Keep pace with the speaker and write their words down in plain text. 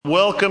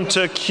Welcome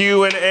to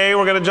Q&A.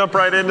 We're going to jump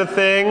right into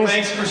things.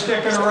 Thanks for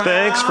sticking around.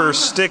 Thanks for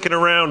sticking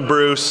around,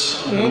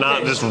 Bruce. Okay.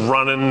 Not just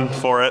running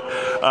for it.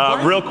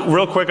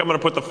 Real quick, I'm going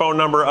to put the phone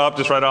number up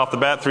just right off the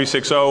bat,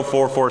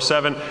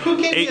 360-447-8474.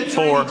 Who gave you a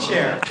tiny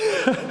chair?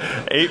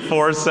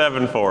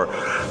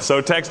 8474.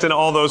 So text in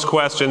all those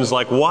questions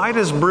like, why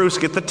does Bruce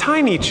get the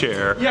tiny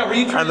chair? Yeah, were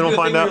you trying to do a thing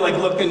where you're like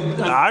looking?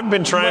 I've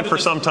been trying for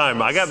some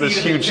time. I got this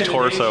huge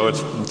torso.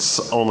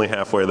 It's only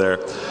halfway there.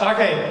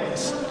 Okay.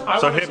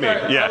 So hit me.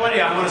 Yeah.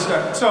 I want to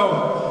start.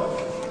 So,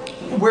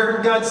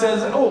 where God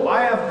says,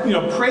 I have,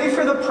 pray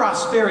for the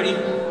prosperity.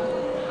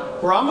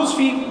 We're almost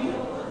we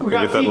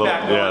got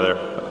feedback going. Yeah,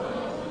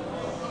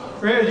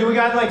 there. Do we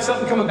got like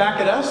something coming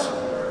back at us?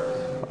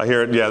 I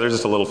hear it. Yeah, there's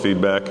just a little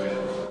feedback.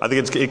 I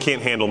think it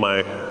can't handle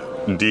my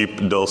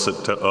deep dulcet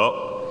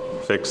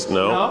fixed.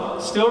 No,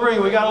 still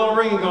ringing. We got a little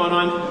ringing going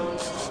on.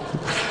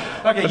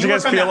 Okay, you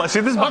guys feel?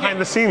 See, this is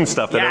behind the scenes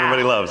stuff that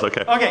everybody loves.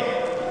 Okay. Okay,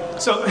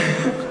 so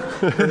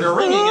they're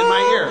ringing in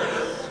my ear.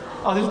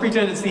 I'll just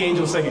pretend it's the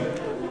angel singing.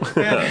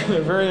 They're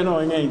a very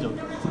annoying angel.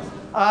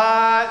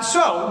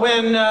 So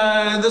when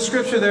the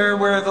scripture there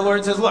where the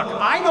Lord says, "Look,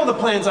 I know the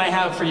plans I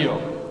have for you."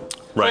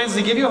 Right. Plans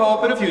to give you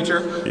hope and a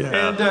future.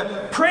 Yeah. And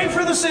pray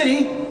for the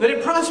city that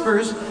it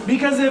prospers,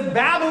 because if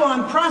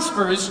Babylon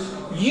prospers,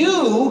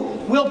 you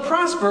will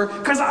prosper,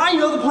 because I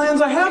know the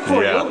plans I have for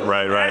you. Yeah,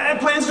 right. I have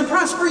plans to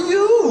prosper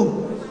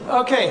you.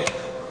 Okay.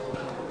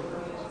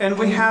 And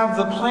we have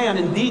the plan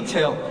in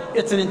detail.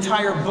 It's an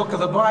entire book of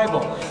the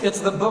Bible. It's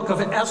the book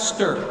of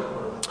Esther.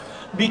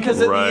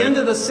 Because at the end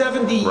of the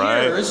 70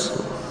 years,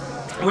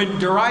 when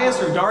Darius,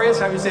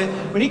 how you say it,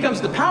 when he comes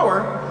to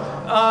power,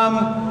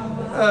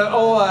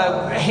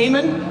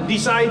 Haman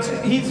decides,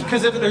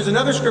 because if there's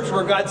another scripture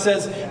where God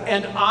says,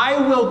 and I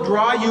will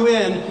draw you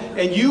in,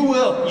 and you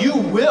will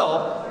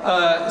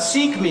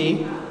seek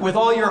me with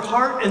all your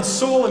heart and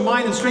soul and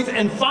mind and strength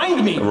and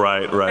find me.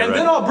 Right. And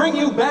then I'll bring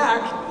you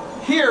back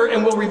here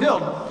and we'll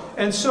rebuild.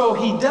 And so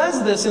he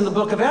does this in the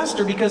book of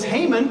Esther because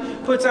Haman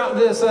puts out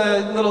this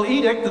little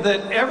edict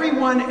that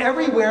everyone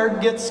everywhere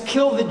gets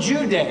kill the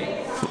Jew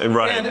day.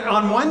 Right. And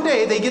on one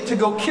day they get to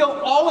go kill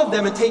all of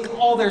them and take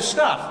all their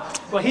stuff.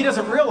 Well, he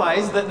doesn't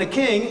realize that the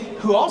king,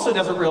 who also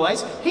doesn't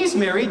realize, he's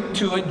married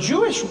to a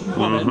Jewish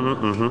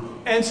woman.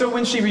 And so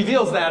when she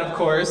reveals that, of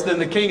course, then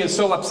the king is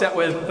so upset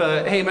with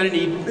Haman, and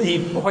he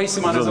hoists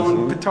him on his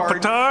own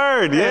petard.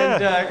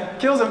 And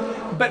kills him.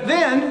 But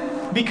then,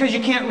 because you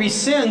can't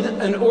rescind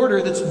an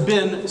order that's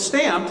been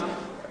stamped,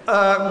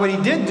 what he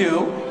did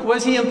do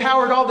was he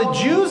empowered all the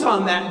Jews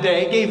on that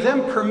day, gave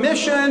them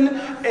permission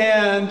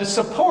and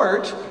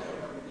support,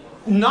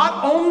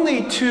 not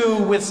only to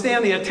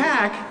withstand the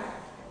attack,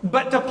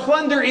 but to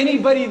plunder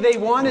anybody they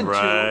wanted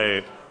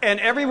to. And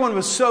everyone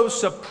was so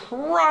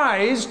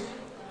surprised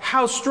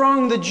how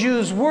strong the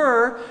Jews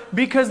were,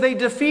 because they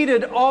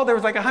defeated there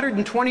was like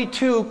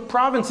 122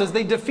 provinces.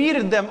 They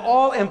defeated them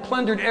all and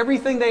plundered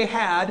everything they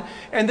had,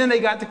 and then they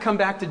got to come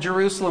back to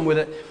Jerusalem with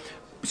it.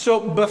 So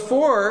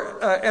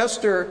before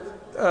Esther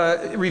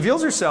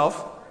reveals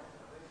herself,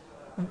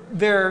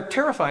 they're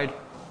terrified.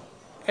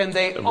 And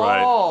they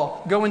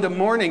all go into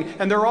mourning,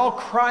 and they're all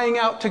crying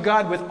out to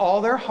God with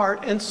all their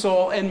heart and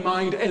soul and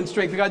mind and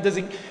strength. God does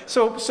it.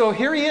 So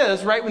here he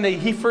is, right when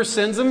he first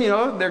sends them.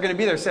 They're going to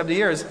be there 70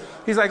 years.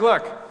 He's like,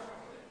 look,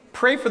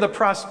 pray for the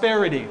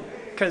prosperity,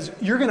 because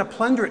you're going to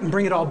plunder it and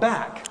bring it all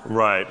back.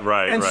 Right.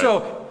 And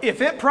so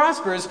if it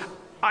prospers,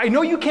 I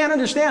know you can't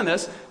understand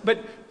this, but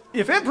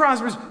if it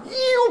prospers,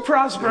 you'll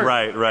prosper.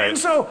 Right. And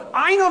so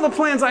I know the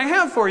plans I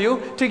have for you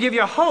to give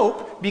you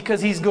hope, because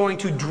he's going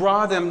to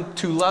draw them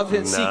to love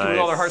him, seek him with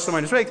all their heart, soul,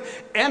 mind, and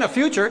strength, and a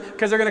future,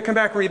 because they're going to come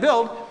back and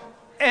rebuild.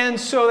 And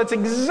so that's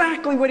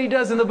exactly what he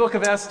does in the book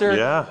of Esther.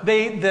 Yeah.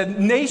 The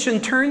nation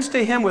turns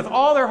to him with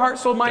all their heart,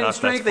 soul, mind, and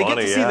strength. They get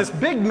to see this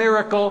big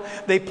miracle.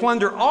 They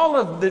plunder all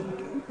of the,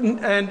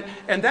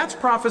 and that's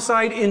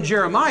prophesied in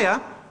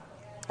Jeremiah,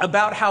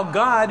 about how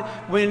God,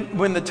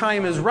 when the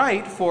time is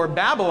right for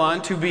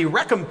Babylon to be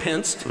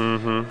recompensed,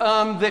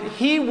 that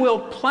he will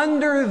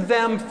plunder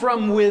them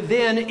from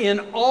within in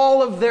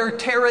all of their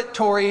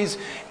territories,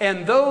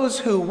 and those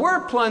who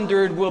were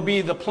plundered will be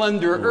the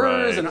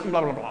plunderers, and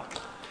blah, blah, blah.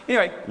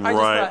 Anyway, I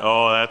just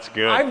thought, that's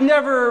good. I've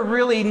never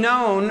really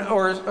known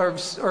or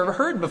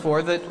heard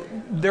before that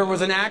there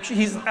was an action.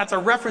 That's a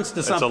reference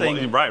to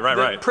something.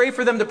 Right. Pray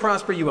for them to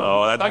prosper you.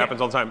 That happens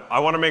all the time.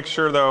 I want to make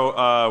sure,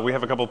 though, we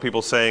have a couple of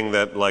people saying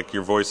that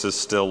your voice is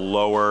still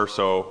lower.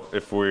 So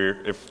if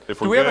we're do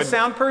we have a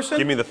sound person?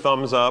 Give me the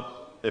thumbs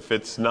up. If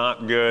it's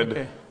not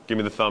good, give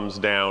me the thumbs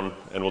down,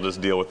 and we'll just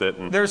deal with it.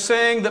 They're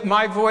saying that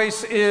my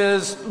voice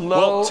is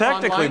low. Well,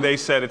 technically, they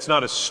said it's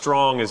not as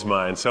strong as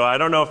mine. So I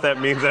don't know if that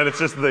means that it's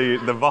just the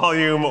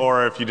volume,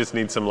 or if you just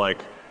need some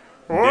diction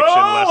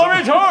lesson. Let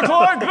me talk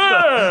like this.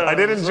 I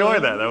did enjoy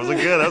that. That was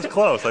good. That was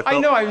close. I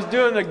know. I was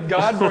doing the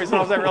God voice, and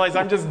all of a sudden I realized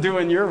I'm just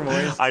doing your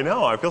voice. I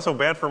know. I feel so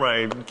bad for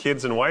my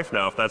kids and wife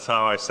now if that's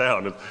how I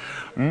sound.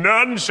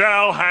 None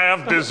shall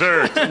have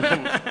dessert.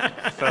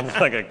 Sounds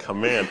like a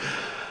command.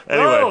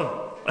 Anyway.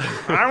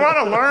 I want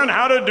to learn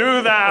how to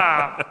do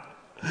that.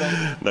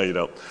 No, you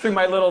don't. Through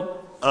my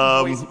little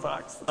noisy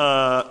fox.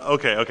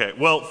 Okay.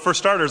 Well, for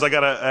starters, I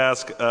gotta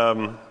ask.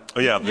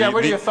 Yeah,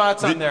 what are your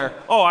thoughts on there?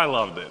 Oh, I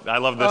loved it. I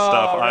love this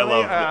stuff.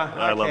 Really?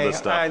 I love this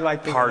stuff. I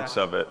like parts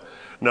of it.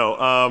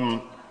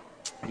 No,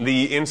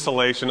 the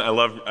installation. I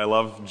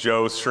love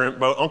Joe's shrimp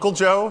boat. Uncle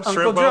Joe.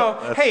 Shrimp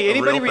boat. That's Hey, a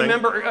anybody real thing.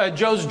 remember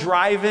Joe's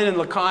Drive-In in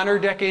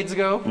LaConner decades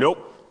ago?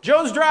 Nope.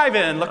 Joe's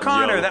Drive-In,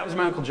 LaConner. Yo. That was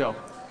my Uncle Joe.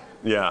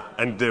 Yeah,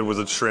 and there was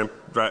a shrimp.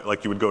 Right,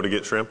 like you would go to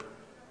get shrimp.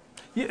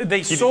 Yeah,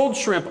 they sold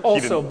shrimp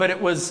also, but it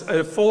was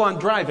a full-on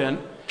drive-in.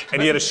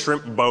 And he had a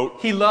shrimp boat.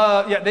 He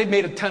loved. Yeah, they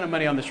made a ton of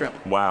money on the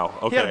shrimp. Wow.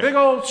 Okay. He had a big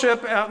old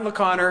ship out in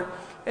LaConner,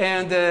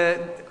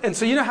 and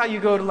so you know how you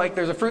go to like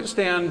there's a fruit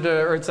stand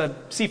or it's a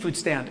seafood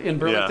stand in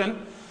Burlington.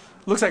 Yeah.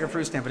 Looks like a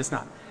fruit stand, but it's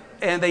not.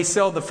 And they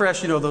sell the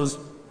fresh,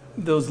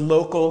 those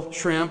local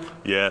shrimp.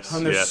 Yes.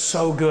 And they're yes.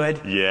 so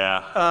good.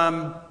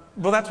 Yeah.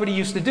 Well, that's what he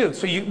used to do.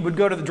 So you would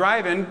go to the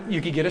drive-in, you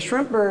could get a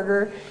shrimp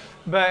burger,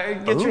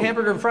 but get your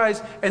hamburger and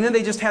fries, and then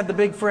they just had the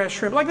big fresh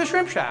shrimp, like the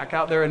Shrimp Shack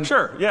out there.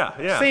 Sure.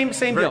 Yeah. Same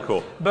Very deal.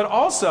 Cool. But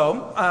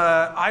also,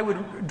 I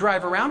would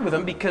drive around with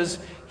him because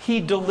he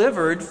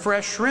delivered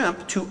fresh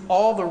shrimp to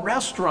all the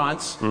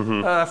restaurants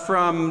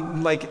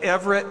from like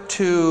Everett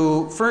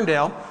to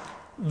Ferndale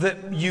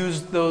that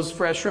used those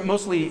fresh shrimp,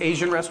 mostly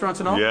Asian restaurants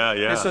and all.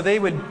 Yeah. And so they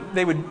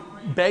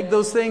would bag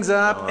those things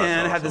up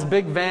and had this awesome.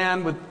 big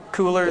van with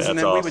coolers, and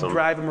then we awesome. would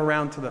drive them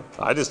around to them.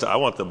 I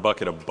want the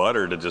bucket of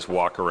butter to just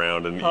walk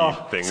around and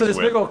eat things So this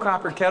with. big old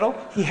copper kettle,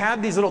 he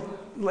had these little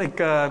like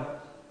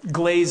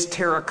glazed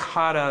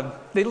terracotta.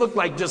 They looked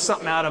like just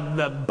something out of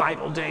the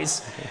Bible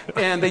days,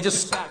 and they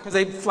just because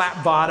they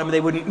flat bottom,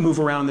 they wouldn't move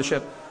around the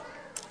ship,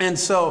 and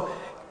so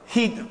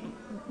he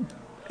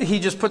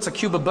just puts a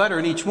cube of butter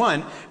in each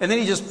one, and then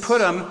he just put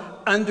them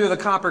under the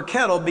copper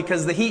kettle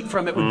because the heat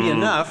from it would be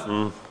enough,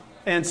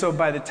 and so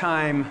by the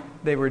time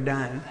they were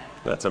done.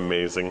 That's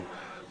amazing.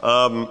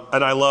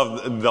 And I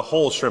love the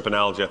whole shrimp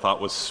analogy. I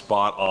thought was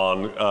spot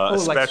on,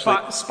 especially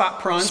like spot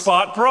prawns.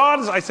 Spot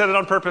prawns. I said it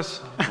on purpose.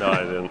 No,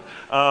 I didn't.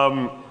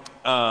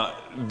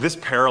 This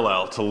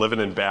parallel to living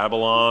in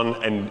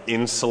Babylon and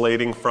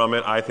insulating from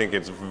it, I think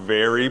it's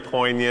very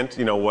poignant.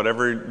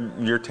 Whatever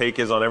your take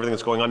is on everything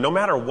that's going on, no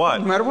matter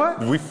what. No matter what.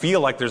 We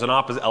feel like there's a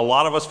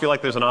lot of us feel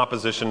like there's an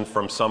opposition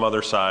from some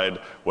other side,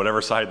 whatever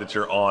side that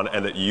you're on,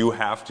 and that you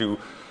have to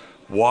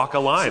walk a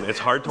line. It's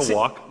hard to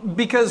walk.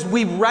 Because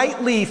we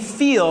rightly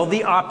feel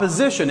the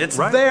opposition. It's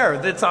Right. there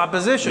that's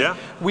opposition. Yeah.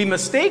 We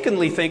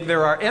mistakenly think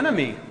they're our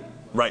enemy.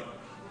 Right.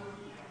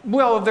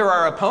 Well, they're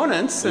our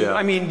opponents. And Yeah.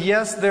 I mean,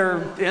 yes,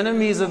 they're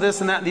enemies of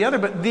this and that and the other,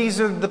 but these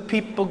are the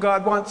people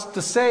God wants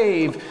to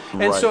save.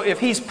 And Right. so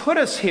if He's put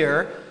us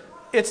here,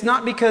 it's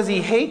not because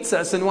He hates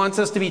us and wants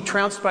us to be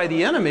trounced by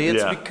the enemy.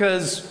 It's Yeah.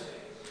 because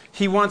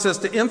He wants us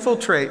to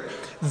infiltrate.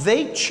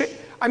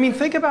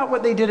 Think about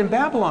what they did in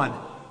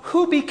Babylon.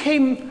 Who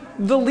became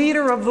the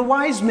leader of the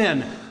wise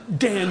men?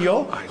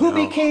 Daniel. Who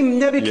became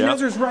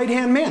Nebuchadnezzar's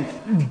right-hand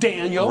man?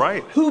 Daniel.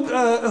 Right.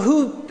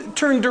 Who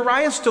turned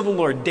Darius to the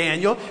Lord?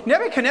 Daniel.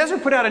 Nebuchadnezzar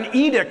put out an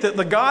edict that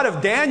the God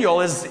of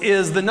Daniel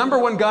is the number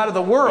one God of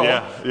the world.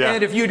 Yeah.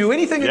 And if you do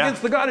anything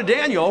against the God of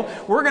Daniel,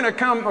 we're going to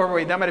come, or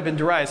wait, that might have been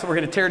Darius. So we're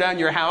going to tear down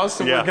your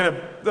house and we're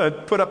going to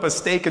put up a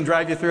stake and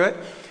drive you through it.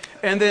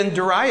 And then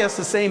Darius,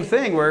 the same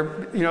thing,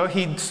 where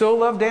he so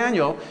loved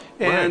Daniel,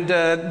 and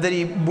that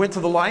he went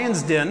to the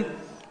lion's den,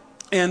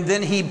 and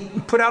then he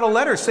put out a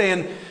letter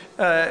saying,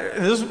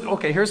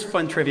 here's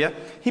fun trivia.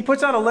 He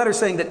puts out a letter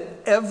saying that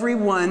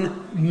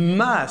everyone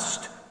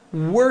must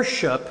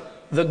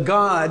worship the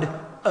God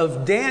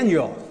of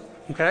Daniel.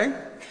 Okay,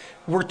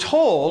 we're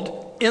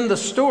told in the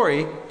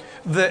story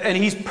that, and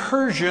he's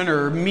Persian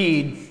and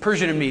Mede.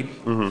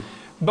 Mm-hmm.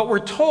 But we're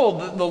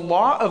told that the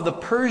law of the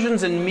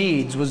Persians and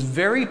Medes was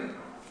very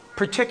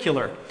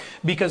particular,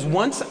 because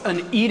once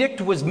an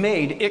edict was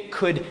made, it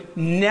could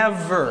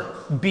never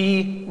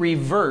be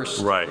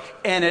reversed. Right.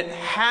 And it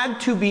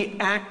had to be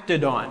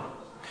acted on.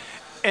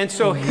 And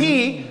so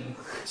he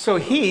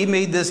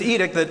made this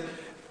edict that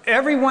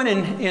everyone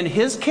in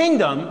his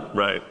kingdom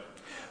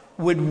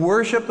would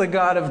worship the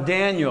God of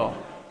Daniel.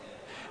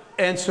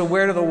 And so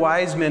where do the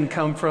wise men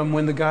come from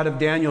when the God of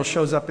Daniel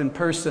shows up in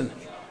person?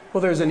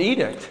 Well, there's an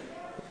edict.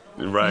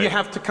 Right. You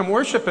have to come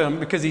worship him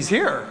because he's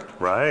here.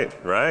 Right.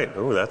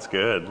 Oh, that's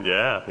good.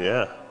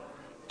 Yeah.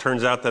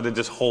 Turns out that it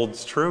just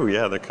holds true.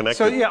 Yeah, they're connected.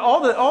 So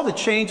all the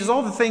changes,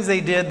 all the things they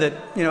did that,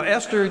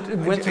 Esther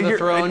went to the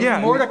throne. Yeah.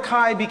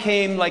 Mordecai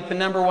became like the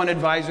number one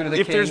advisor to the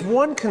king. If there's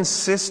one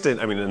consistent,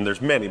 and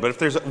there's many, but if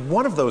there's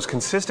one of those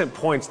consistent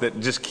points that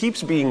just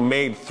keeps being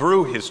made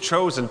through his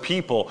chosen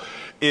people,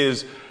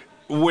 is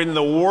when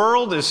the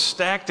world is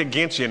stacked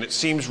against you and it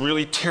seems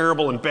really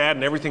terrible and bad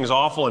and everything's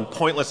awful and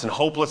pointless and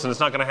hopeless and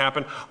it's not going to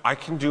happen, I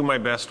can do my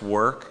best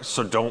work,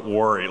 so don't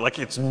worry. Like,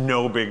 it's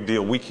no big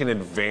deal. We can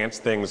advance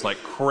things like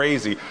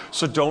crazy,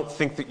 so don't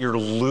think that you're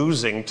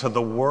losing to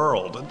the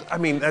world. I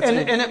mean, that's...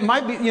 And it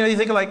might be, you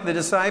think of like the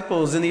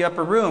disciples in the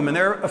upper room and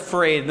they're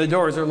afraid, the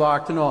doors are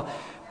locked and all.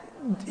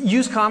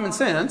 Use common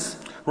sense.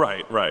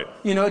 Right, right.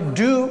 You know,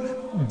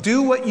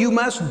 do what you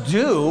must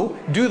do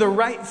the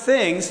right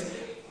things.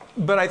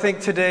 But I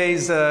think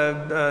today's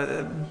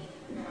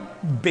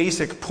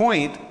basic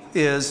point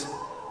is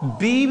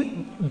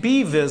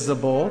be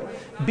visible,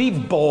 be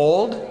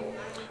bold,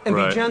 and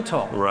be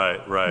gentle.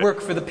 Right, right.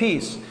 Work for the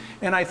peace.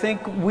 And I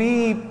think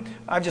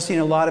I've just seen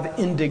a lot of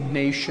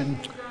indignation.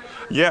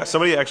 Yeah,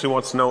 somebody actually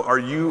wants to know,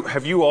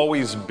 have you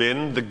always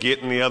been the get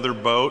in the other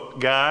boat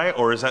guy,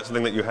 or is that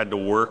something that you had to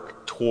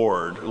work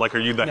toward? Like, are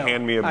you the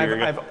hand me a beer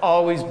guy? I've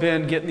always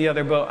been getting the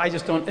other boat. I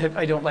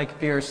don't like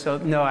beer, so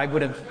no, I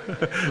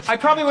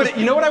probably would have,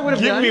 you know what I would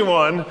have done? Give me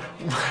one.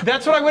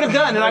 That's what I would have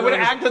done, and I would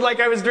have acted like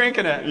I was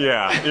drinking it.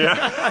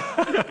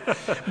 Yeah.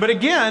 But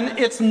again,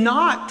 it's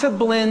not to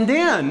blend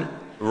in.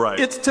 Right.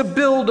 It's to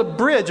build a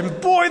bridge, and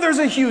boy, there's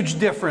a huge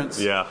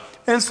difference. Yeah.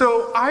 And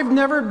so I've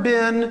never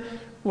been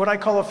what I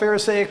call a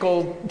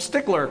Pharisaical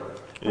stickler,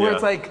 where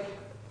it's like,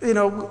 you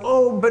know,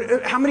 oh,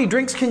 but how many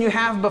drinks can you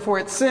have before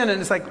it's sin?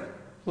 And it's like,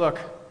 look,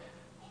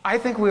 I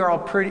think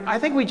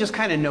we just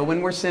kind of know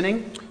when we're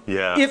sinning.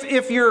 Yeah.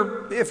 If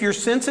you're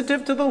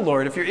sensitive to the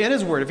Lord, if you're in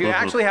His Word, if you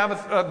actually have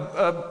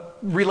a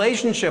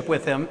relationship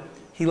with Him,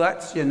 He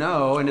lets you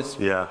know, and it's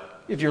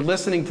if you're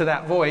listening to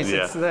that voice,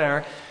 it's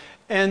there.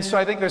 And so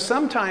I think there's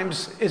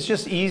sometimes it's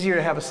just easier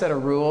to have a set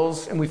of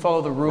rules, and we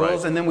follow the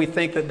rules, and then we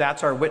think that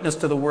that's our witness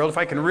to the world. If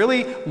I can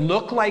really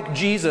look like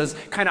Jesus,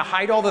 kind of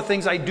hide all the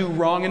things I do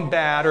wrong and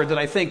bad, or that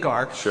I think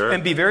are,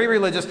 and be very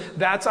religious,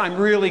 I'm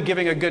really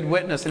giving a good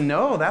witness. And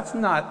no, that's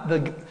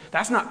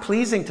not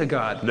pleasing to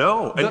God.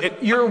 No.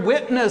 Your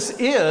witness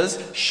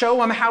is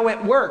show Him how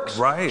it works.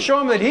 Right.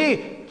 Show Him that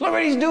look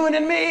what He's doing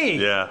in me.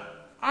 Yeah.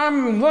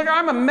 I'm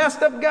a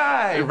messed up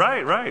guy.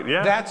 Right,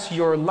 yeah. That's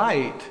your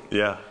light.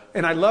 Yeah.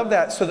 And I love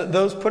that, so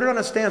that put it on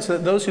a stand so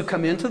that those who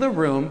come into the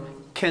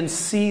room can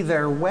see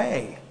their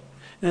way.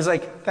 And it's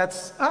like,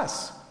 that's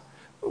us.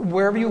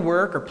 Wherever you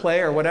work or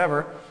play or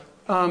whatever,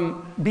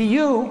 be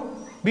you,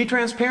 be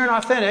transparent,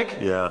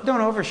 authentic. Yeah. Don't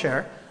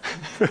overshare.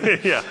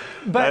 Yeah.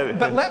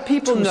 But let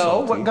people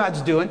know what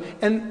God's doing.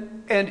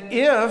 And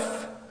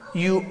if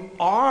you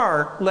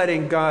are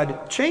letting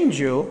God change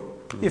you,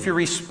 if you're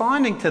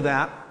responding to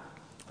that,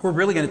 we're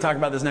really going to talk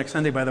about this next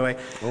Sunday, by the way.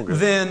 Okay.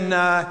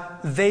 Then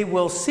they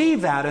will see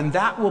that, and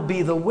that will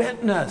be the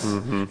witness.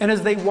 Mm-hmm. And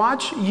as they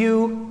watch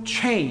you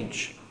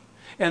change,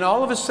 and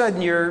all of a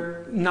sudden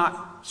you're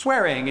not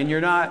swearing, and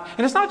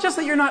it's not just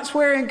that you're not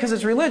swearing because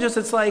it's religious,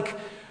 it's like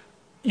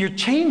you're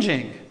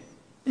changing.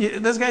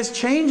 This guy's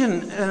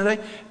changing. And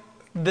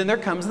then there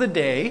comes the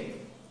day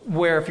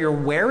where if you're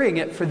wearing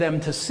it for them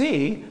to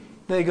see,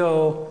 they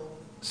go,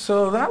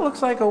 so that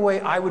looks like a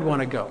way I would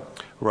want to go.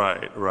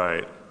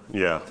 Right.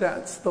 Yeah.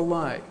 That's the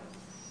light.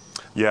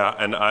 Yeah,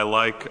 and I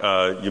like,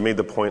 you made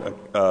the point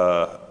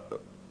a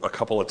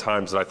couple of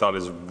times that I thought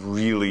is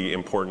really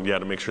important,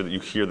 to make sure that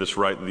you hear this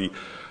right,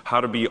 how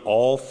to be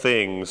all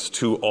things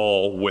to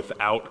all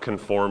without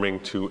conforming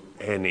to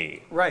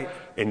any. Right.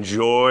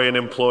 Enjoy and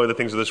employ the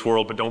things of this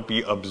world, but don't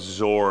be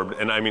absorbed.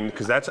 And I mean,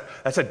 because that's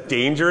a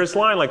dangerous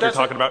line, like you're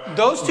talking about.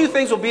 Those two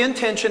things will be in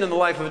tension in the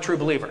life of a true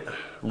believer.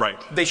 Right.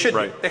 They should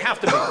be. They have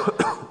to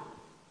be.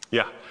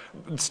 Yeah.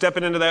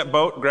 Stepping into that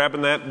boat,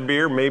 grabbing that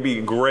beer, maybe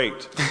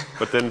great.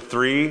 But then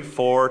 3,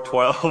 4,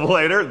 12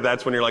 later,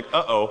 that's when you're like,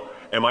 uh-oh,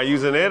 am I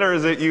using it or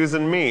is it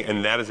using me?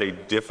 And that is a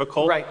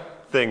difficult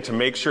thing to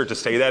make sure to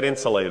stay that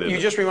insulated. You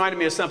just reminded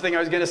me of something I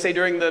was going to say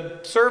during the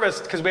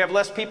service, because we have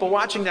less people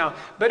watching now.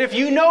 But if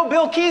you know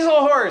Bill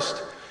Kieselhorst,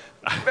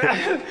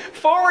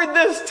 forward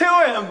this to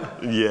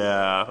him.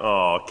 Yeah.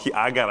 Oh,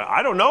 I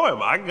don't know him.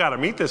 I gotta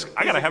meet this.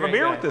 I gotta have a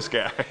beer with this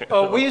guy.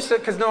 Oh, we used to,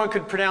 because no one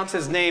could pronounce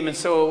his name, and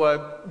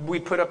so we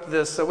put up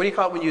this. What do you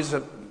call it when you use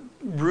a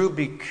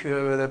Rubik,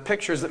 the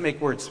pictures that make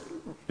words?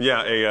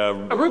 Yeah,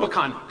 a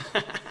Rubicon.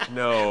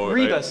 No.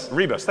 Rebus.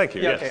 Rebus. Thank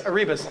you. Yeah, yes. okay, a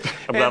rebus.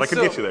 I'm glad I could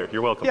get you there.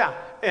 You're welcome. Yeah,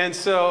 and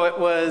so it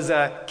was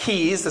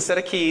keys, a set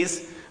of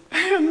keys.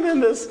 And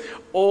then this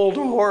old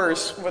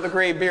horse with a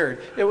gray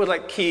beard. It was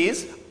like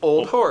keys,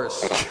 old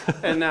horse.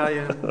 And now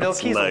Bill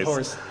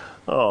Kieselhorst.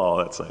 Oh,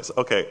 that's nice.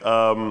 Okay.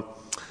 I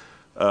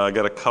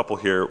got a couple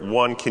here.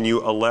 One, can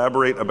you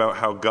elaborate about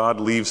how God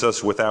leaves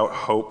us without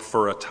hope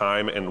for a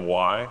time and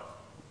why?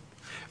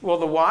 Well,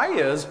 the why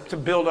is to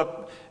build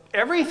up.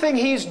 Everything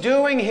He's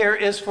doing here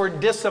is for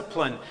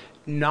discipline.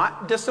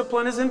 Not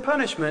discipline as in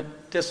punishment,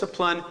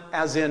 discipline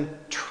as in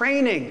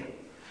training.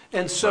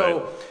 And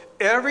so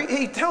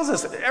He tells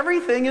us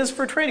everything is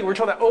for training. We're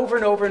told that over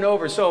and over and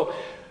over. So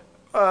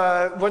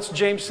what's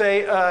James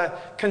say?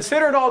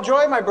 Consider it all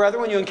joy, my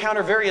brethren, when you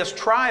encounter various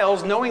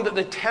trials, knowing that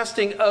the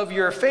testing of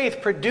your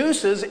faith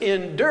produces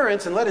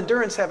endurance, and let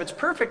endurance have its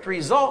perfect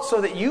result,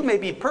 so that you may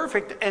be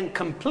perfect and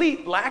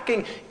complete,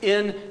 lacking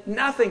in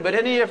nothing. But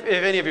if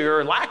any of you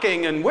are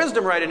lacking in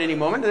wisdom right at any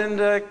moment,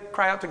 then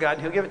cry out to God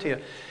and He'll give it to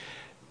you.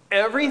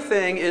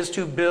 Everything is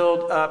to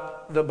build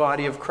up the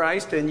body of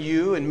Christ, and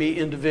you and me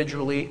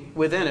individually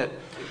within it.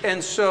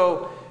 And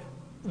so,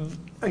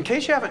 in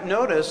case you haven't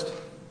noticed,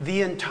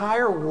 the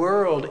entire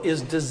world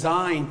is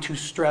designed to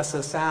stress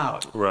us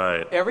out.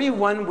 Right.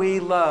 Everyone we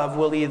love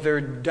will either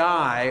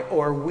die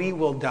or we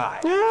will die.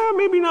 Yeah,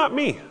 maybe not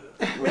me.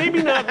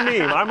 Maybe not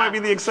me. I might be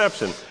the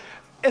exception.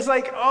 It's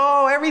like,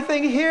 oh,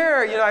 everything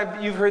here,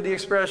 you've heard the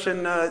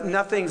expression,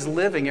 nothing's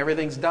living,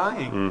 everything's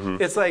dying. Mm-hmm.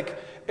 It's like,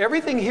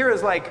 everything here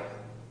is like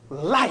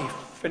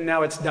life, and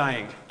now it's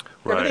dying.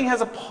 Right. Everything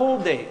has a pull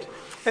date.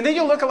 And then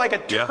you look at like a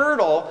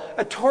turtle,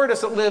 a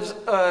tortoise that lives,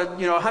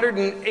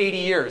 180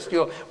 years. You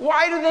go,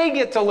 why do they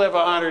get to live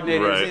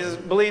 180 years? He says,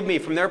 believe me,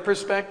 from their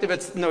perspective,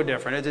 it's no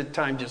different.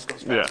 Time just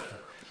goes fast.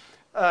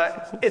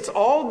 Yeah. It's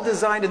all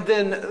designed, and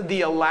then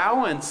the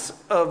allowance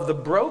of the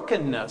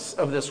brokenness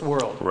of this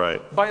world.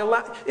 Right.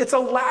 It's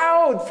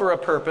allowed for a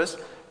purpose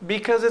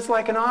because it's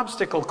like an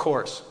obstacle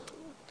course.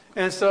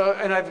 And so,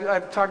 and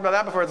I've talked about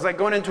that before. It's like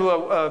going into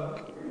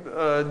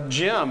a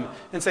gym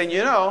and saying,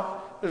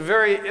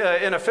 very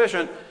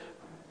inefficient,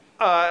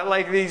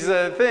 like these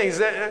things.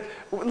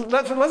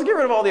 Let's get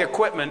rid of all the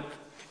equipment,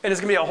 and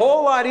it's going to be a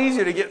whole lot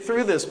easier to get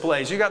through this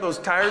place. You got those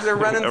tires they're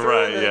running through.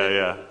 Right,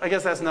 yeah. I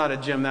guess that's not a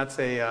gym, that's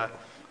a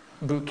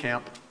boot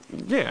camp.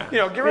 Yeah.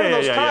 Get rid of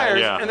those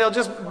tires, and they'll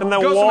just and the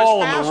go wall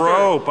so much faster. and the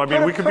rope. I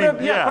mean, we could put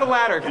a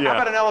ladder. How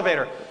about an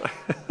elevator?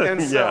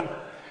 And so,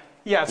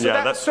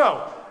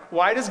 so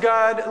why does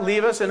God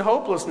leave us in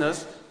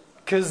hopelessness?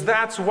 Because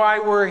that's why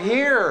we're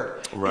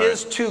here,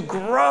 is to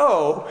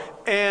grow.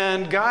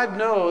 And God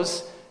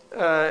knows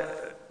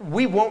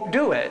we won't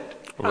do it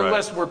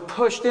unless we're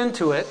pushed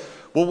into it.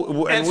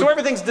 Well, and so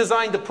everything's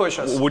designed to push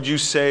us. Would you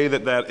say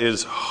that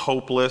is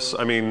hopeless?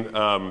 I mean,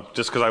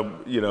 just because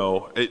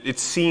it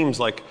seems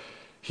like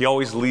he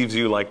always leaves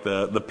you like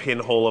the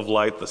pinhole of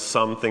light, the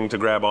something to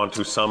grab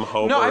onto, some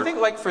hope. No, I think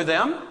like for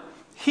them,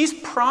 he's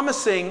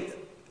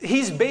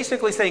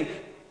basically saying,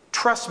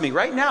 trust me,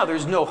 right now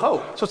there's no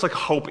hope. So it's like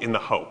hope in the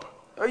hope.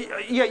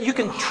 Yeah, you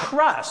can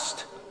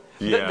trust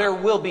that there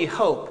will be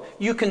hope.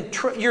 You can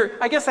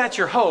I guess that's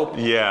your hope.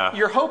 Yeah.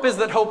 Your hope is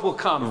that hope will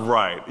come.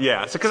 Right.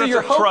 Yeah. So because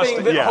you're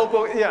hoping that hope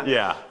will.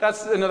 Yeah.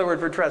 That's another word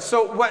for trust.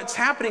 So what's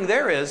happening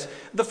there is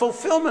the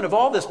fulfillment of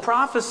all this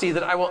prophecy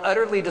that I will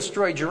utterly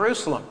destroy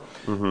Jerusalem,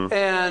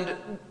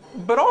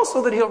 but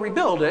also that he'll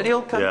rebuild it.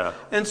 He'll come. Yeah.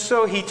 And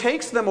so he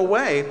takes them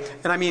away,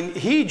 and I mean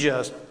he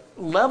just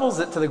levels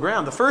it to the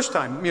ground. The first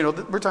time, we're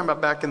talking about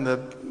back in the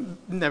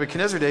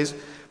Nebuchadnezzar days.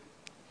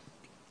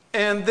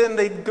 And then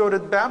they go to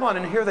Babylon,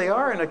 and here they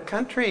are in a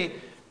country,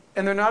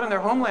 and they're not in their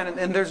homeland,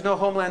 and there's no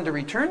homeland to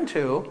return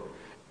to,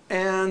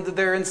 and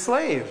they're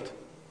enslaved.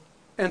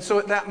 And so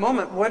at that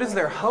moment, what is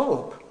their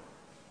hope?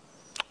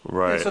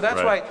 Right. And so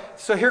that's why,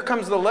 so here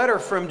comes the letter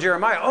from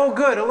Jeremiah. Oh,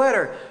 good, a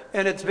letter.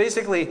 And it's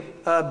basically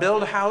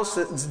build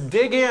houses,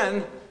 dig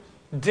in,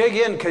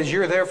 because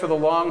you're there for the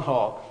long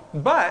haul.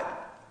 But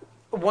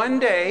one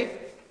day,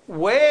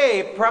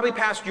 way probably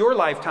past your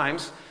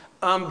lifetimes,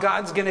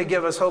 God's going to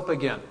give us hope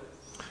again.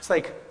 It's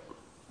like,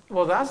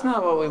 well, that's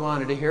not what we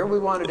wanted to hear. We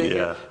wanted to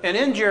hear. And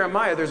in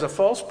Jeremiah, there's a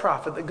false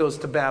prophet that goes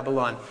to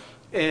Babylon.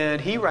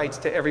 And he writes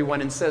to everyone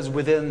and says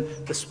within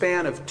the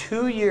span of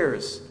 2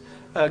 years,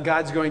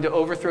 God's going to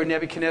overthrow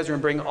Nebuchadnezzar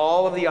and bring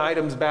all of the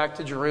items back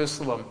to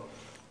Jerusalem.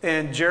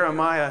 And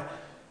Jeremiah,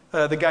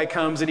 the guy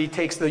comes and he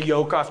takes the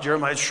yoke off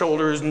Jeremiah's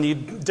shoulders and he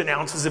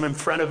denounces him in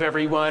front of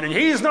everyone. And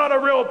he's not a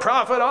real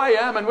prophet, I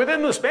am. And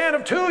within the span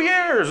of 2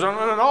 years and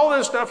all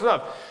this stuff.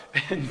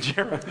 And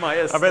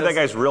Jeremiah says... I bet that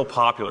guy's real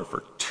popular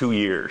for 2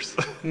 years.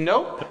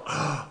 Nope.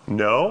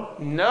 No?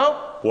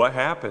 Nope. What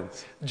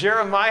happens?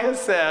 Jeremiah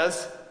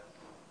says,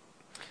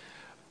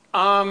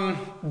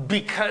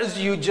 because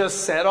you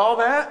just said all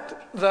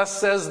that, thus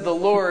says the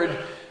Lord...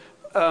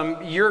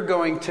 you're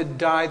going to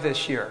die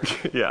this year.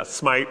 Yeah,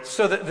 smite.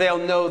 So that they'll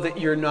know that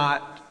you're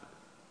not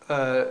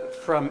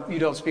you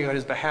don't speak on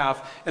his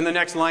behalf. And the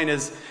next line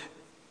is,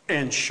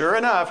 and sure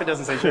enough, it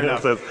doesn't say sure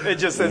enough. It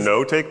just says,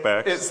 no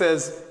takebacks. It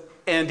says,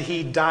 and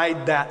he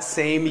died that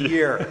same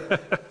year.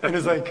 And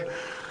it's like,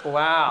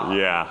 wow.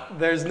 Yeah.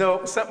 There's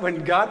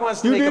when God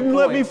wants to make a point. You didn't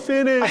let me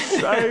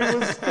finish. I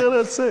was going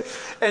to say.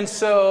 And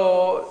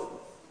so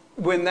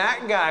when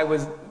that guy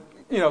was,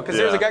 because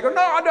there's a guy going,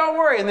 no, don't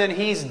worry. And then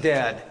he's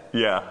dead.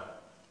 Yeah.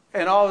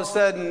 And all of a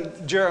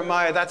sudden,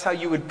 Jeremiah, that's how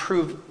you would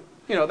prove,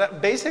 we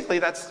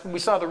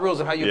saw the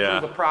rules of how you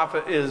prove a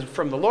prophet is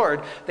from the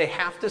Lord. They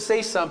have to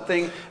say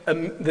something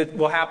that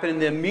will happen in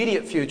the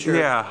immediate future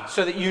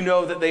so that you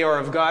know that they are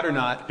of God or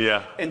not.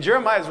 Yeah. And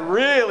Jeremiah is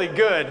really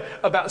good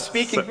about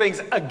speaking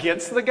things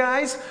against the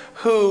guys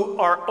who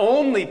are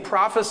only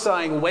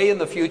prophesying way in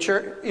the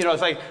future.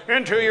 It's like,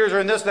 in 2 years or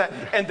in this, that.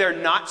 And they're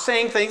not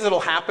saying things that'll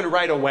happen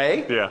right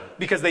away. Yeah.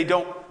 Because they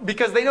know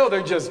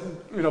they're just,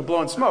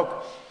 blowing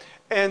smoke.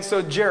 And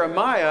so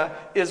Jeremiah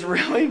is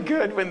really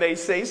good when they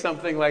say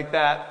something like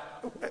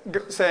that,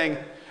 saying,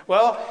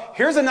 well,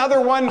 here's another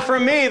one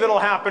from me that'll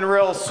happen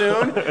real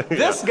soon.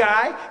 This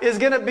guy is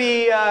going to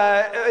be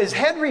his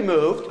head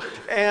removed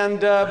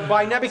and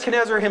by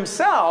Nebuchadnezzar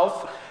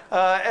himself,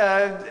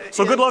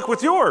 So good luck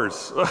with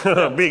yours,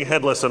 being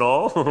headless and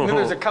all. And then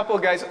there's a couple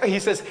of guys, he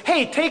says,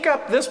 hey, take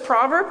up this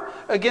proverb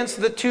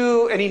against the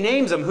two, and he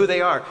names them who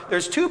they are.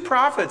 There's two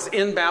prophets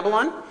in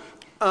Babylon,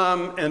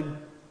 and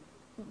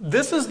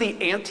this is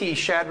the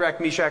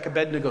anti-Shadrach, Meshach,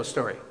 Abednego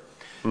story.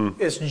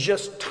 It's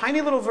just tiny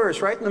little verse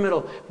right in the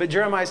middle. But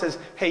Jeremiah says,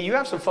 hey, you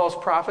have some false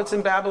prophets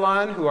in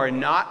Babylon who are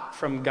not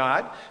from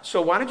God.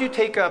 So why don't you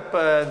take up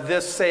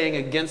this saying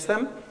against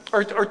them?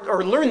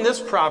 Or learn this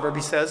proverb,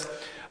 he says.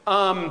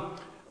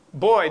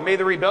 Boy, may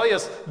the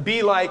rebellious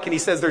be like, and he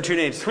says their two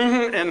names,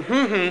 and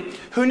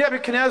who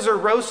Nebuchadnezzar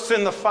roasts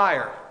in the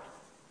fire.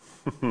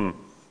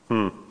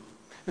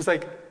 It's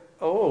like,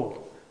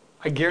 oh,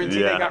 I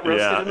guarantee they got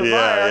roasted in the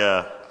fire.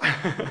 Yeah.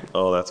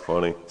 Oh, that's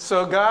funny.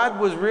 So God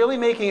was really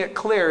making it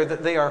clear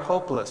that they are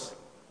hopeless.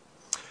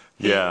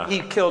 He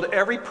killed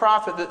every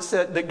prophet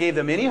that gave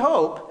them any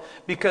hope,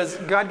 because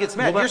God gets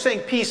mad. You're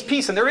saying peace,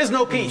 peace, and there is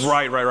no peace.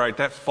 Right.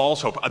 That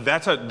false hope.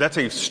 That's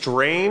a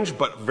strange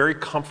but very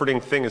comforting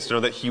thing, is to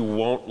know that he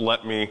won't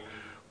let me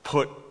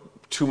put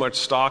too much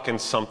stock in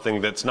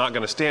something that's not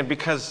going to stand,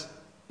 because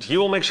he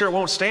will make sure it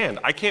won't stand.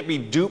 I can't be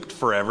duped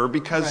forever,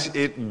 because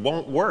it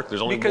won't work. There's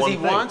only one thing. Because he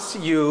wants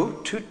you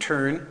to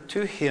turn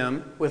to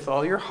him with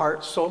all your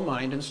heart, soul,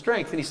 mind, and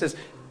strength. And he says,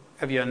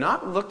 have you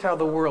not looked how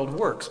the world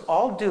works?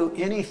 I'll do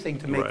anything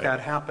to make that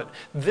happen.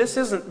 This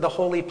isn't the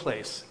holy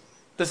place.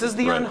 This is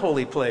the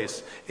unholy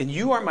place. And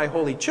you are my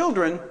holy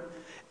children,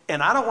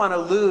 and I don't want to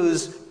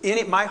lose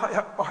any.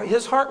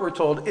 His heart, we're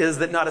told, is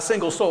that not a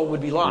single soul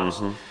would be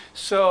lost.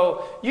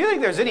 So you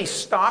think there's any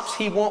stops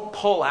he won't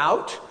pull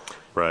out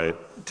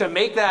to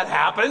make that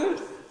happen?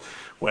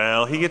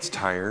 Well, he gets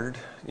tired,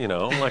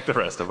 like the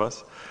rest of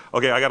us.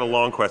 Okay, I got a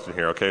long question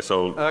here, okay?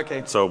 So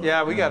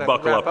we got to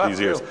buckle up these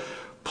ears.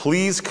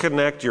 Please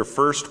connect your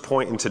first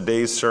point in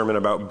today's sermon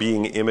about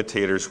being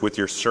imitators with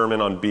your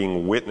sermon on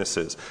being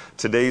witnesses.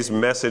 Today's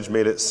message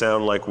made it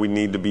sound like we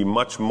need to be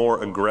much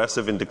more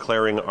aggressive in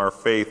declaring our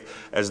faith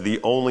as the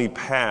only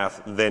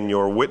path than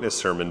your witness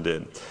sermon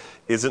did.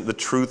 Isn't the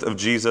truth of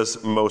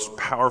Jesus most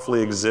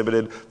powerfully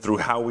exhibited through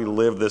how we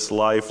live this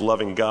life,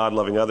 loving God,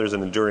 loving others,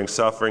 and enduring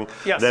suffering,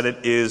 than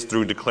it is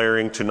through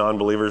declaring to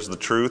non-believers the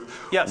truth?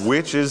 Yes.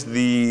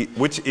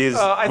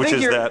 I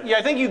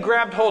think you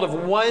grabbed hold of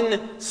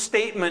one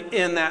statement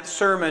in that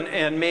sermon,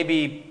 and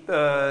maybe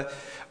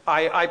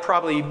I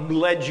probably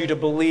led you to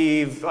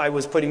believe I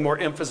was putting more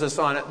emphasis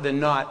on it than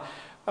not.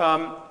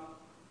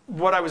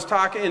 When I was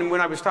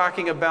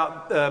talking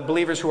about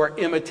believers who are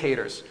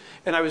imitators,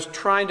 and I was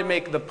trying to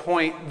make the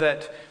point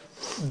that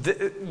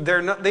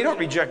they don't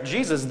reject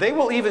Jesus. They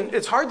will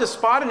it's hard to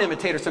spot an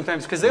imitator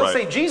sometimes, because they'll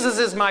say, Jesus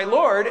is my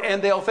Lord, and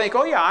they'll think,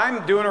 oh yeah,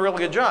 I'm doing a really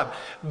good job.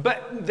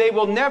 But they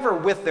will never,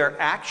 with their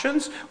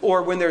actions,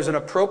 or when there's an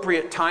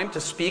appropriate time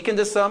to speak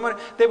into someone,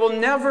 they will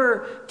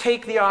never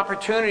take the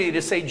opportunity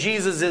to say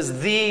Jesus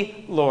is the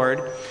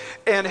Lord.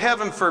 And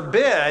heaven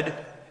forbid,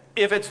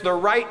 if it's the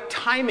right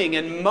timing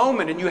and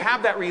moment, and you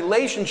have that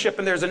relationship,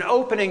 and there's an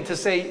opening to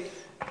say,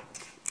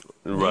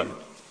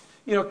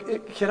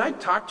 can I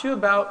talk to you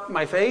about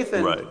my faith?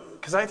 And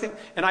because I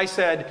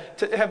said,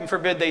 heaven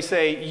forbid, they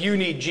say, you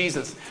need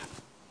Jesus.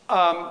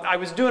 I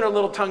was doing a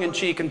little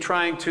tongue-in-cheek and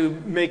trying to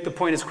make the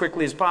point as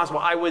quickly as possible.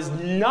 I was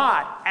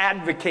not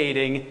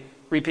advocating,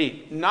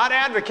 not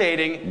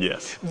advocating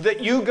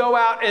that you go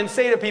out and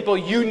say to people,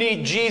 you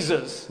need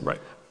Jesus.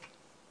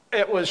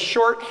 It was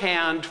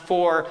shorthand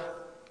for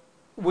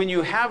when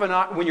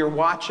you're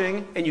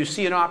watching and you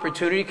see an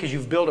opportunity because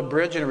you've built a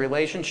bridge in a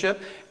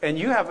relationship, and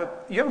you have a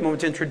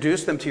moment to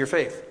introduce them to your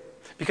faith,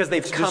 because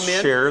they've come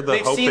in,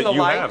 they've seen the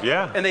light,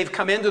 and they've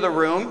come into the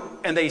room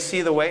and they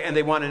see the way and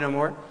they want to know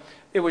more.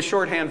 It was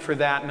shorthand for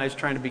that, and I was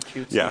trying to be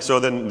cute. Yeah, so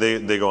then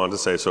they go on to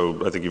say,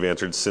 so I think you've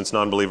answered, since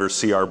non-believers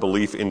see our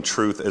belief in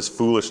truth as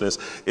foolishness,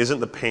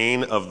 isn't the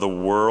pain of the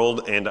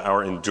world and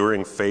our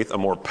enduring faith a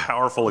more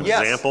powerful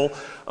example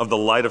of the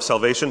light of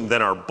salvation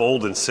than our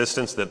bold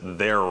insistence that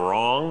they're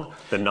wrong,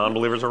 that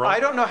non-believers are wrong? I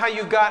don't know how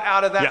you got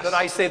out of that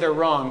I say they're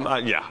wrong.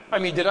 I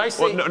mean, did I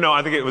say... Well, no,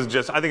 I think it was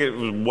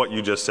what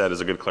you just said is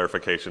a good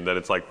clarification, that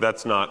it's like,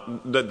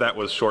 that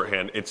was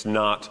shorthand. It's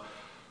not...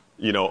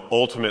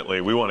 ultimately,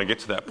 we want to get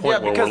to that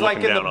point where we're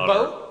looking down on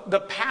boat,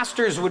 the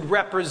pastors would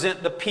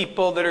represent the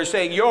people that are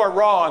saying, you're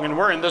wrong, and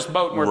we're in this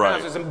boat, and we're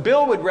pastors. And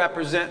Bill would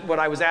represent what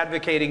I was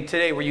advocating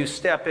today, where you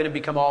step in and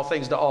become all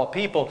things to all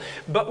people,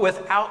 but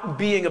without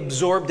being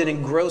absorbed and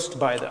engrossed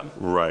by them.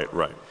 Right.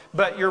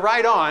 But you're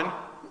right on.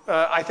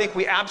 I think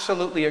we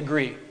absolutely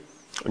agree.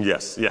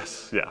 Yes. Yeah,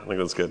 I think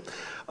that's good.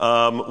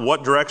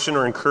 What direction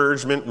or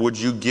encouragement would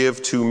you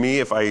give to me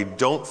if I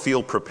don't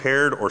feel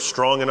prepared or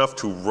strong enough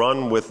to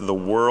run with the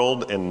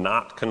world and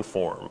not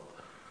conform?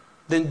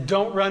 Then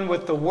don't run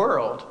with the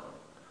world.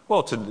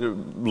 Well, to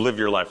live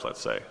your life,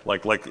 let's say.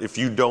 Like if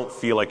you don't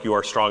feel like you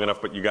are strong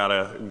enough, but you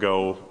gotta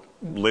go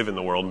live in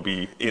the world and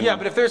be in... Yeah,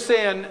 but if they're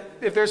saying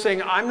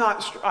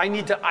I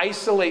need to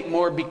isolate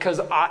more because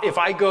if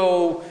I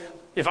go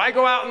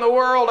out in the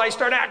world, I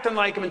start acting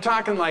like them and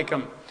talking like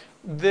them,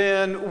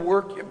 then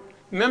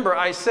remember,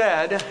 I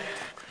said,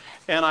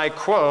 And I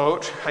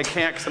quote, I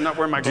can't because I'm not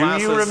wearing my Do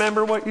glasses. you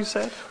remember what you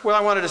said? Well,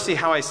 I wanted to see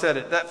how I said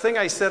it. That thing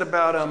I said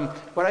about,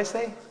 what'd I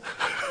say?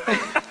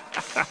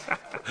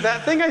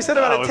 That thing I said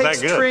about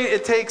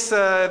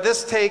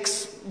this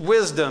takes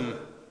wisdom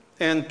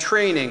and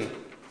training.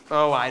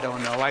 Oh, I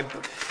don't know.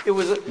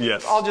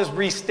 Yes. I'll just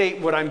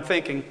restate what I'm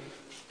thinking,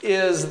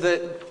 is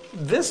that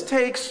this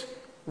takes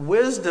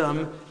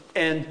wisdom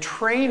and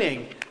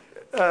training.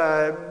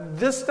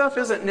 This stuff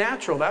isn't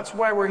natural. That's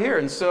why we're here.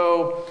 And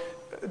so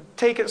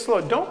take it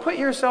slow. Don't put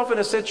yourself in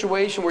a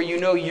situation where you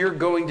know you're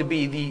going to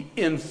be the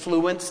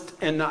influenced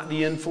and not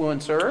the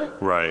influencer.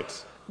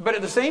 Right. But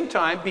at the same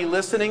time, be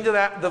listening to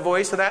the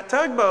voice of that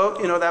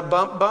tugboat, that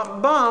bump,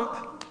 bump,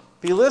 bump.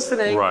 Be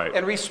listening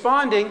and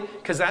responding,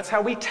 because that's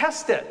how we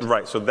test it.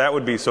 Right. So that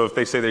would be, so if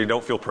they say that you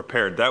don't feel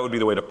prepared, that would be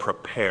the way to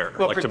prepare.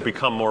 Well, to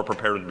become more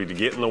prepared would be to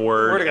get in the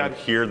Word and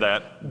hear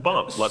that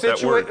bump. Let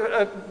that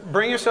word.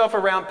 Bring yourself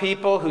around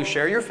people who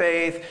share your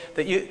faith,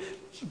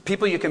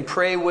 people you can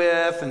pray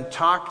with and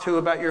talk to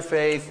about your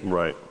faith.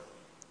 Right.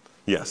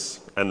 Yes.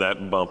 And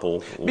that bump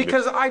will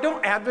because I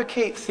don't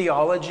advocate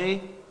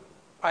theology.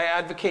 I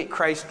advocate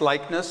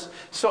Christ-likeness.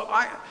 So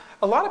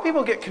a lot of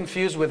people get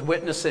confused with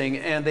witnessing,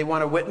 and they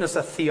want to witness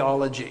a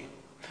theology.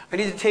 I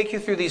need to take you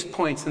through these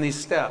points and these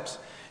steps.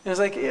 And it's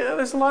like, yeah,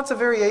 there's lots of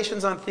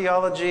variations on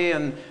theology,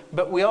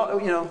 but we all,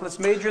 let's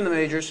major in the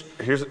majors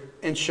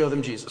and show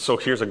them Jesus. So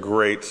here's a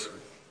great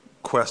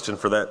question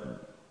for that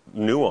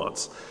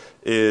nuance.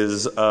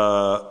 Is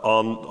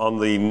on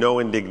the no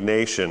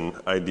indignation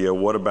idea,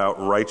 what about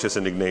righteous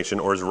indignation,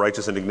 or is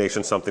righteous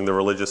indignation something the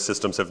religious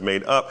systems have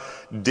made up?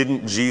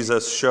 Didn't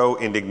Jesus show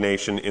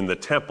indignation in the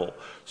temple?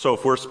 So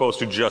if we're supposed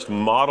to just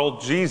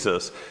model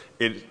Jesus,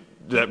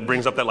 that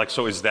brings up that,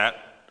 so is that,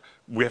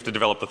 we have to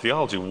develop the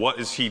theology. What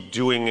is he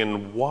doing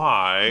and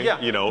why?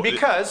 Yeah,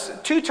 because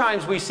 2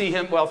 times we see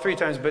him, 3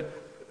 times, but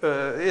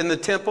in the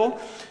temple,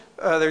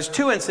 there's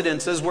 2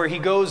 incidences where he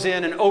goes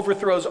in and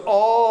overthrows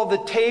all the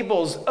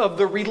tables of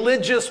the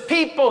religious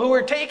people who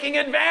are taking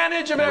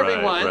advantage of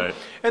everyone. Right.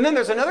 And then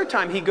there's another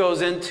time he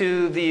goes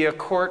into the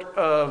court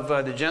of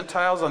the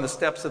Gentiles on the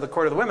steps of the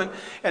court of the women,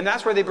 and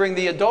that's where they bring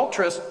the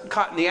adulteress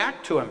caught in the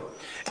act to him.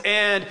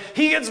 And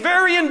he gets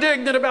very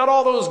indignant about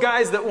all those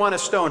guys that want to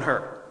stone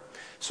her.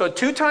 So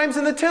 2 times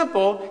in the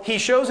temple, he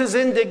shows his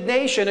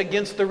indignation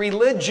against the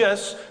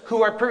religious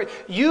who are,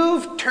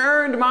 you've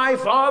turned my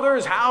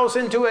father's house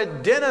into a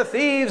den of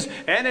thieves,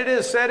 and it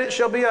is said it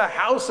shall be a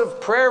house of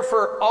prayer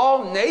for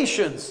all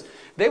nations.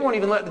 They won't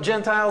even let the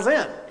Gentiles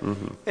in.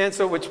 Mm-hmm. And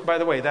so, which, by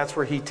the way, that's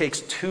where he takes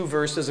 2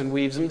 verses and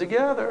weaves them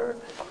together.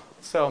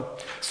 So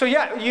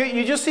yeah,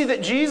 you just see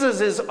that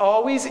Jesus is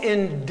always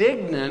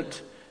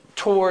indignant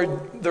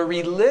toward the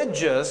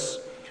religious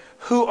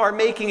who are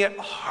making it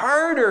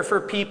harder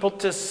for people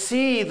to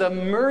see the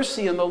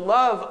mercy and the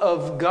love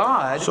of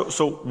God.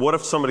 So what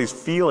if somebody's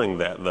feeling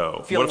that,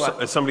 though?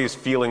 What if somebody's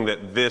feeling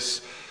that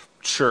this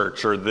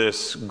church or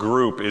this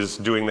group is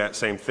doing that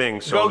same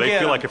thing? So they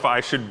feel like if I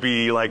should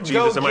be like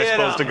Jesus, am I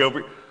supposed to go?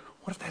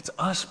 What if that's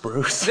us,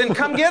 Bruce? Then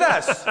come get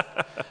us.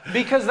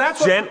 Because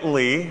that's what...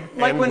 Gently.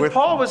 Like when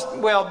Paul was...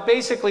 Well,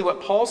 basically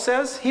what Paul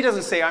says, he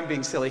doesn't say, I'm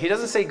being silly. He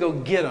doesn't say, go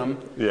get them.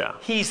 Yeah.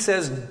 He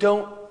says,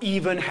 don't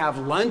even have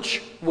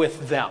lunch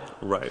with them.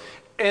 Right.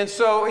 And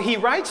so he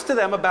writes to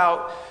them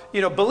about,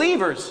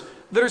 believers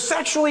that are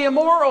sexually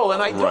immoral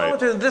and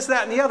idolaters and this,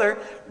 that, and the other.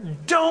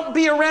 Don't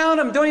be around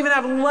them. Don't even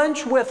have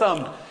lunch with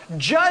them.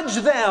 Judge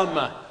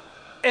them.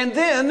 And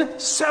then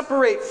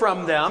separate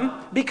from them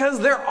because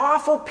they're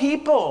awful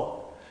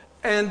people.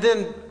 And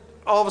then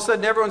all of a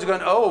sudden everyone's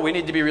going, oh, we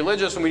need to be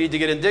religious and we need to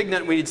get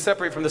indignant. We need to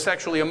separate from the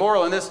sexually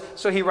immoral and this.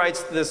 So he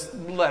writes this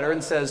letter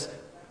and says,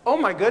 oh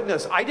my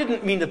goodness, I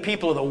didn't mean the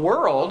people of the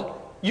world.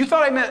 You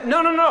thought I meant,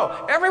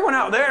 no. Everyone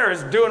out there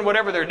is doing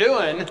whatever they're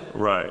doing.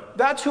 Right.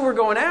 That's who we're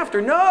going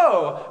after.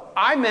 No,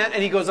 I meant,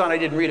 and he goes on, I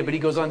didn't read it, but he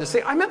goes on to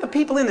say, I meant the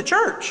people in the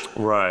church.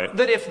 Right.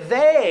 That if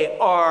they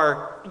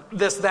are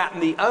this, that,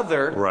 and the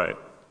other. Right.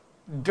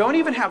 Don't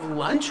even have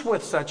lunch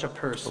with such a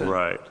person.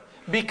 Right.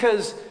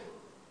 Because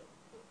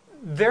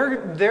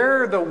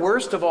they're the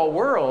worst of all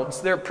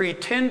worlds. They're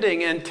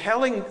pretending and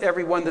telling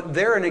everyone that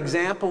they're an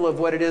example of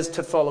what it is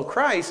to follow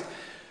Christ,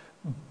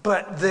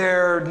 but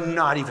they're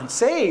not even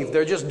saved.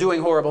 They're just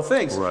doing horrible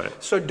things. Right.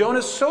 So don't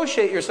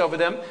associate yourself with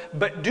them,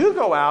 but do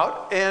go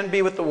out and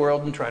be with the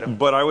world and try to...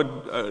 But I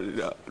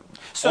would...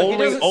 So he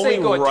doesn't say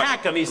go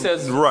attack them, he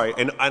says... Right,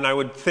 and I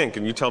would think,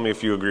 and you tell me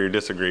if you agree or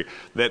disagree,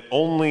 that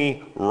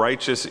only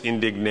righteous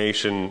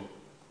indignation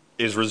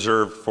is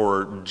reserved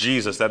for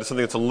Jesus. That is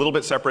something that's a little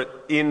bit separate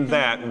in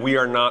that we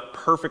are not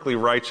perfectly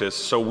righteous,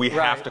 so we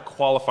have to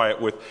qualify it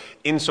with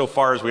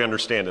insofar as we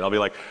understand it. I'll be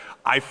like,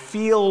 I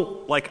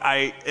feel like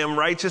I am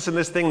righteous in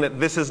this thing, that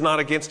this is not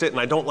against it,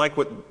 and I don't like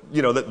what,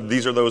 that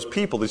these are those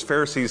people, these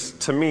Pharisees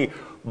to me,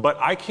 but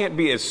I can't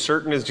be as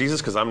certain as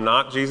Jesus because I'm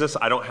not Jesus.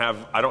 I don't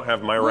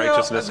have my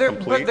righteousness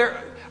complete.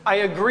 I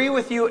agree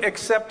with you,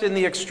 except in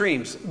the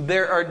extremes.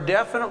 There are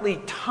definitely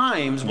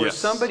times where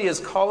somebody is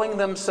calling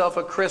themselves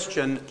a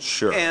Christian,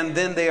 and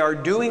then they are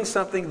doing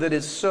something that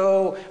is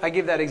so. I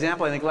gave that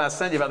example, I think, last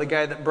Sunday about the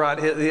guy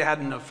that he had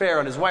an affair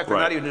on his wife. They're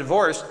not even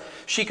divorced.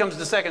 She comes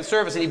to second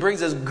service, and he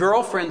brings his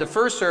girlfriend to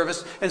first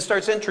service and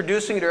starts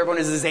introducing her to everyone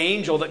as his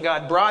angel that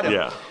God brought him.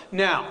 Yeah.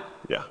 Now.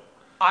 Yeah.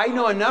 I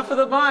know enough of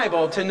the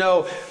Bible to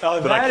know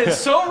that is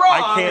so wrong.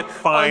 I can't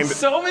find on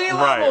so many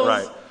levels.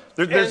 Right.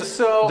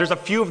 There's a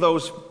few of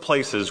those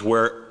places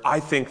where I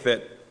think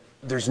that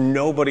there's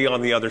nobody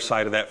on the other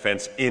side of that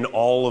fence in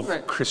all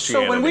of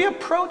Christianity. So when we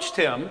approached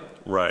him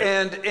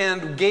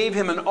and gave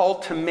him an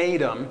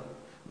ultimatum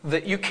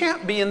that you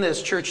can't be in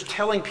this church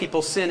telling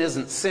people sin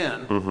isn't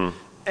sin,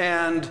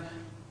 and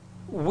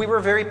we were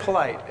very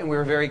polite and we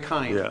were very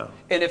kind. Yeah.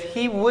 And if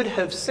he would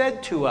have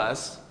said to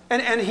us,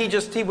 and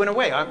he went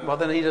away. Well,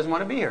 then he doesn't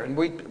want to be here.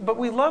 But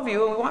we love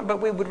you, but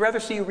we would rather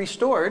see you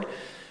restored.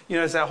 You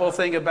know, it's that whole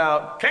thing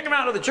about kick them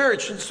out of the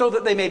church so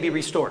that they may be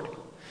restored.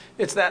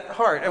 It's that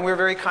heart, and we're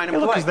very kind and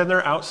polite. Because then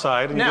they're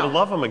outside, and you're going to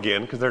love them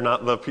again because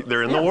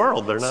they're in the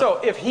world. They're not. So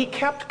if he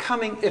kept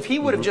coming, if he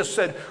would have just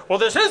said, "Well,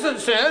 this isn't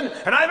sin,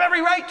 and I have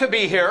every right to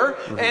be here,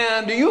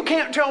 and you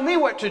can't tell me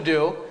what to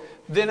do,"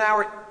 then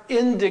our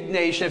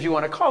indignation, if you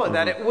want to call it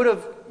that, it would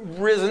have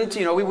risen.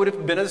 We would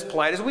have been as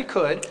polite as we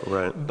could.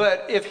 Right.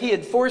 But if he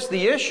had forced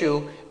the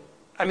issue,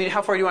 I mean,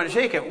 how far do you want to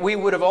take it? We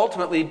would have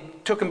ultimately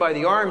took him by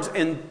the arms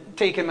and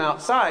taken him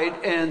outside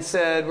and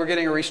said, "We're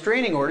getting a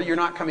restraining order. You're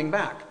not coming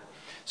back."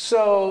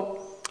 So,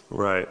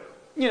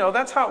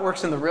 that's how it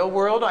works in the real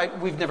world.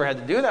 We've never had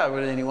to do that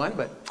with anyone,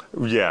 but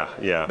yeah.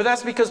 But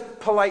that's because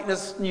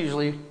politeness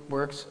usually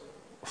works.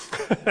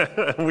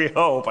 We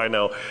hope. I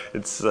know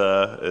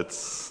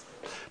it's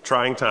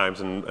trying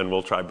times, and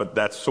we'll try.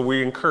 But so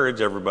we encourage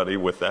everybody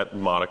with that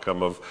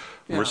modicum of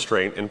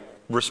restraint and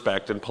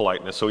respect and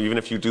politeness. So even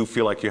if you do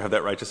feel like you have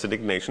that righteous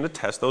indignation, to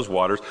test those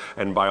waters,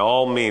 and by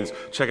all means,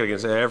 check it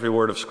against every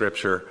word of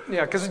Scripture.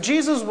 Yeah, because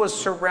Jesus was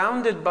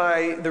surrounded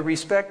by the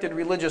respected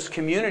religious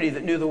community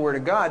that knew the Word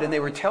of God, and they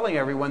were telling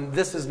everyone,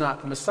 this is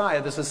not the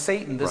Messiah, this is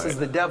Satan, this is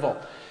the devil.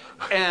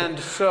 And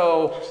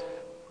so,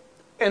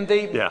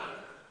 they...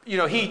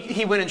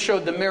 he went and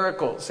showed them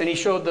miracles, and he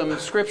showed them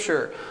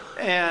Scripture,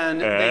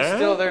 and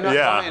they're not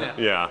buying it.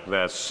 Yeah,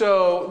 that's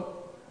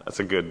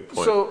a good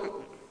point. So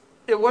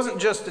it wasn't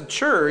just a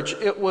church,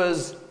 it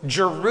was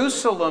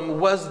Jerusalem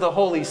was the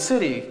holy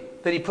city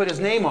that he put his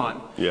name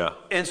on. Yeah.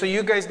 And so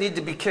you guys need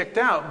to be kicked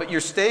out, but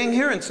you're staying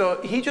here, and so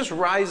he just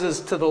rises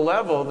to the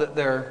level that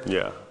they're...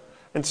 Yeah.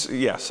 And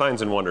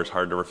signs and wonders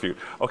hard to refute.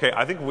 Okay,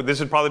 I think this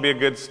would probably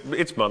be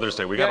it's Mother's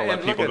Day. We got to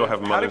let people go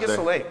have Mother's Day. How did it get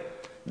so late?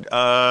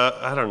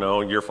 I don't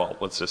know. Your fault,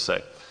 let's just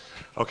say.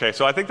 Okay,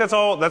 so I think that's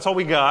all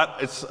we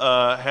got. It's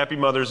Happy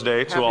Mother's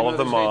Day to all of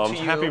the moms.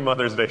 Happy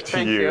Mother's Day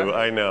to you.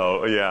 I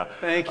know, yeah.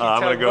 Thank you. I'm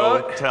going to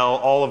go tell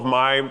all of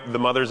the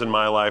mothers in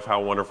my life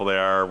how wonderful they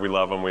are. We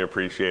love them. We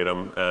appreciate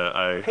them.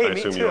 I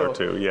assume you are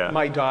too. Yeah.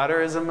 My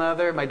daughter is a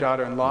mother. My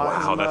daughter-in-law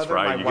is a mother. That's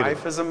right. My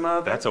wife is a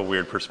mother. That's a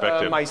weird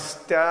perspective.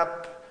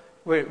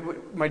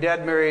 My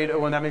dad married,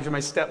 that makes her my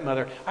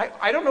stepmother.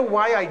 I don't know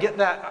why I get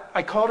that.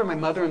 I called her my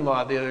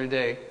mother-in-law the other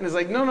day. And it's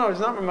like, no, it's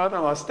not my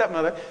mother-in-law,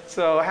 stepmother.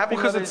 So happy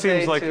Mother's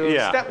Day to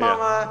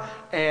stepmama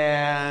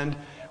and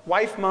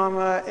wife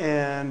mama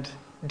and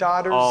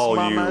daughters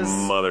mamas.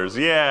 You mothers,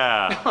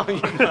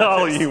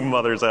 all you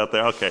mothers out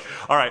there. Okay,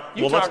 all right.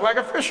 You talk like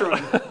a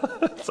fisherman.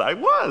 I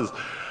was.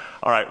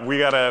 All right, we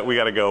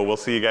gotta go. We'll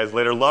see you guys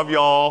later. Love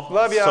y'all.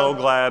 Love y'all. So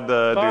glad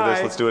to do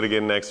this. Let's do it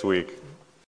again next week.